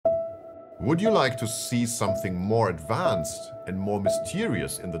Would you like to see something more advanced and more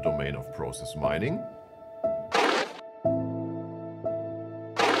mysterious in the domain of process mining?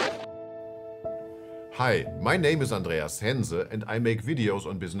 Hi, my name is Andreas Hense and I make videos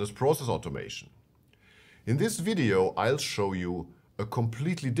on business process automation. In this video, I'll show you a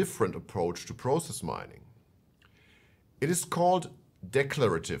completely different approach to process mining. It is called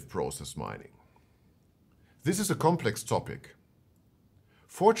Declarative Process Mining. This is a complex topic.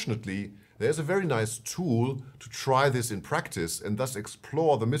 Fortunately, there's a very nice tool to try this in practice and thus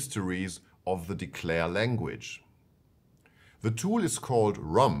explore the mysteries of the declare language. The tool is called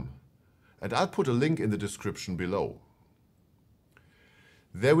RUM, and I'll put a link in the description below.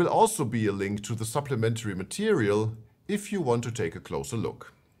 There will also be a link to the supplementary material if you want to take a closer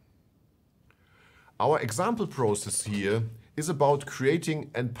look. Our example process here is about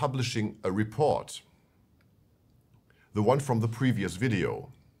creating and publishing a report, the one from the previous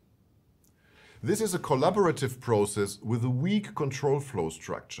video. This is a collaborative process with a weak control flow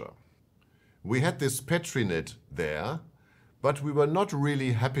structure. We had this Petri net there, but we were not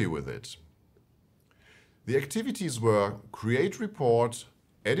really happy with it. The activities were create report,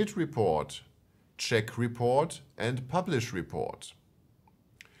 edit report, check report, and publish report.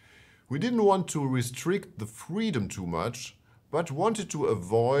 We didn't want to restrict the freedom too much, but wanted to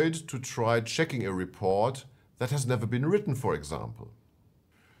avoid to try checking a report that has never been written, for example.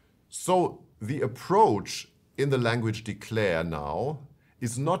 So the approach in the language declare now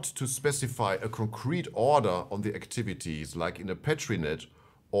is not to specify a concrete order on the activities like in a Petri net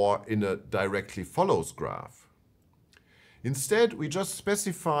or in a directly follows graph. Instead, we just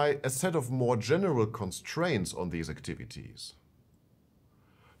specify a set of more general constraints on these activities.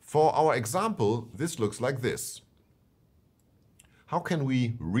 For our example, this looks like this. How can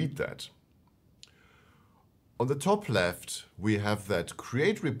we read that? On the top left, we have that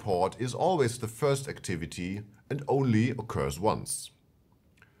create report is always the first activity and only occurs once.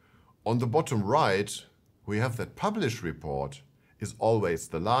 On the bottom right, we have that publish report is always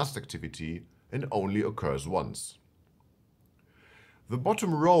the last activity and only occurs once. The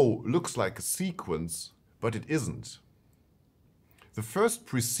bottom row looks like a sequence, but it isn't. The first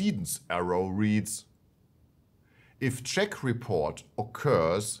precedence arrow reads, if check report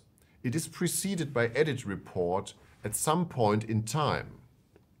occurs, it is preceded by edit report at some point in time.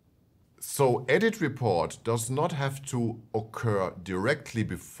 So edit report does not have to occur directly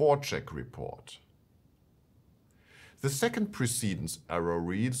before check report. The second precedence arrow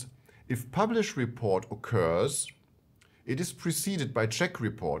reads, if publish report occurs, it is preceded by check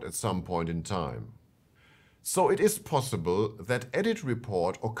report at some point in time. So it is possible that edit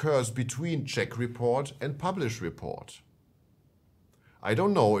report occurs between check report and publish report. I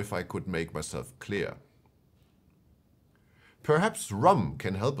don't know if I could make myself clear. Perhaps RUM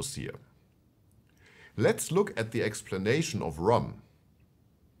can help us here. Let's look at the explanation of RUM.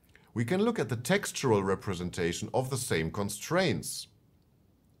 We can look at the textual representation of the same constraints.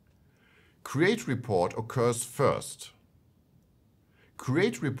 Create report occurs first.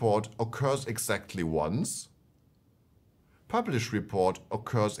 Create report occurs exactly once. Publish report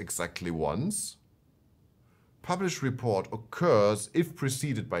occurs exactly once. Publish report occurs if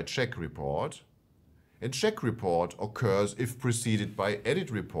preceded by check report. And check report occurs if preceded by edit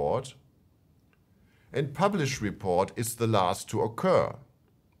report. And publish report is the last to occur.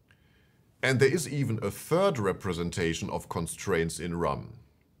 And there is even a third representation of constraints in RUM.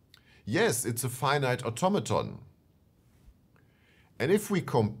 Yes, it's a finite automaton. And if we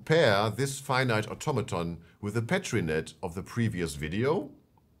compare this finite automaton with the Petri net of the previous video,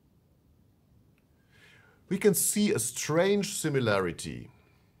 we can see a strange similarity.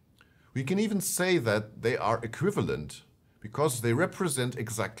 We can even say that they are equivalent because they represent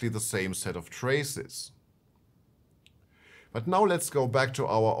exactly the same set of traces. But now let's go back to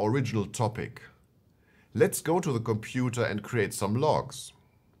our original topic. Let's go to the computer and create some logs.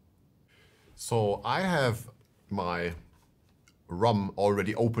 So I have my RUM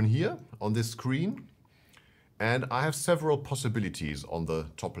already open here on this screen. And I have several possibilities on the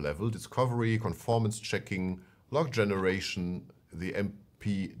top level: discovery, conformance checking, log generation, the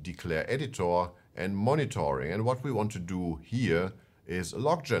MP declare editor, and monitoring. And what we want to do here is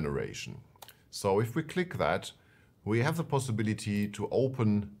log generation. So if we click that, we have the possibility to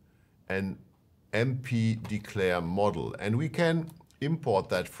open an MP declare model. And we can import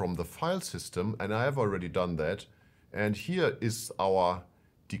that from the file system, and I have already done that. And here is our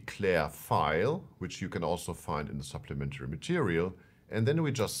declare file, which you can also find in the supplementary material, and then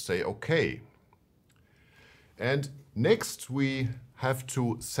we just say OK. And next we have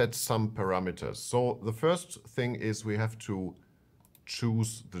to set some parameters. So the first thing is we have to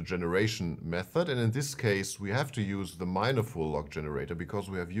choose the generation method. And in this case, we have to use the minor full log generator because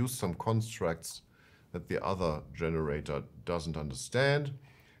we have used some constructs that the other generator doesn't understand.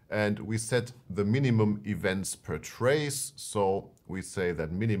 And we set the minimum events per trace. So we say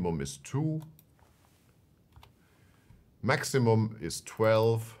that minimum is 2, maximum is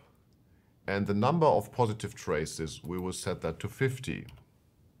 12, and the number of positive traces, we will set that to 50.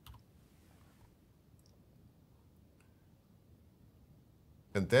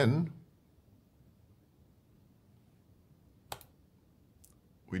 And then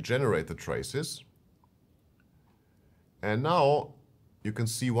we generate the traces. And now you can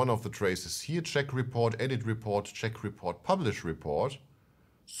see one of the traces here, check report, edit report, check report, publish report.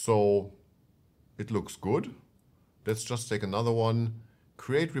 So it looks good. Let's just take another one.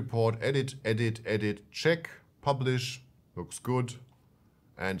 Create report, edit, edit, edit, check, publish, looks good.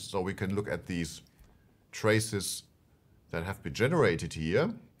 And so we can look at these traces that have been generated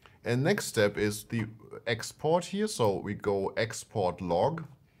here. And next step is the export here. So we go export log,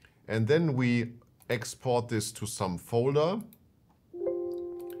 and then we export this to some folder.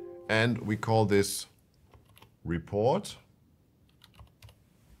 And we call this report.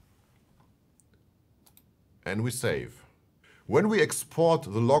 And we save. When we export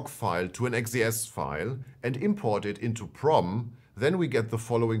the log file to an XES file and import it into PROM, then we get the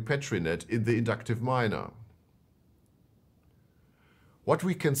following Petri net in the inductive miner. What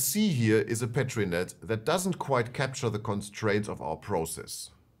we can see here is a Petri net that doesn't quite capture the constraints of our process.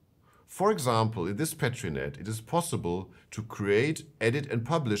 For example, in this Petri net, it is possible to create, edit and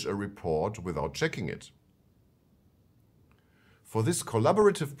publish a report without checking it. For this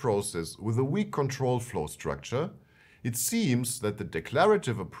collaborative process with a weak control flow structure, it seems that the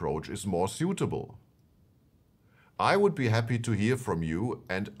declarative approach is more suitable. I would be happy to hear from you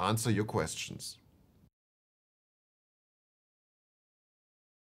and answer your questions.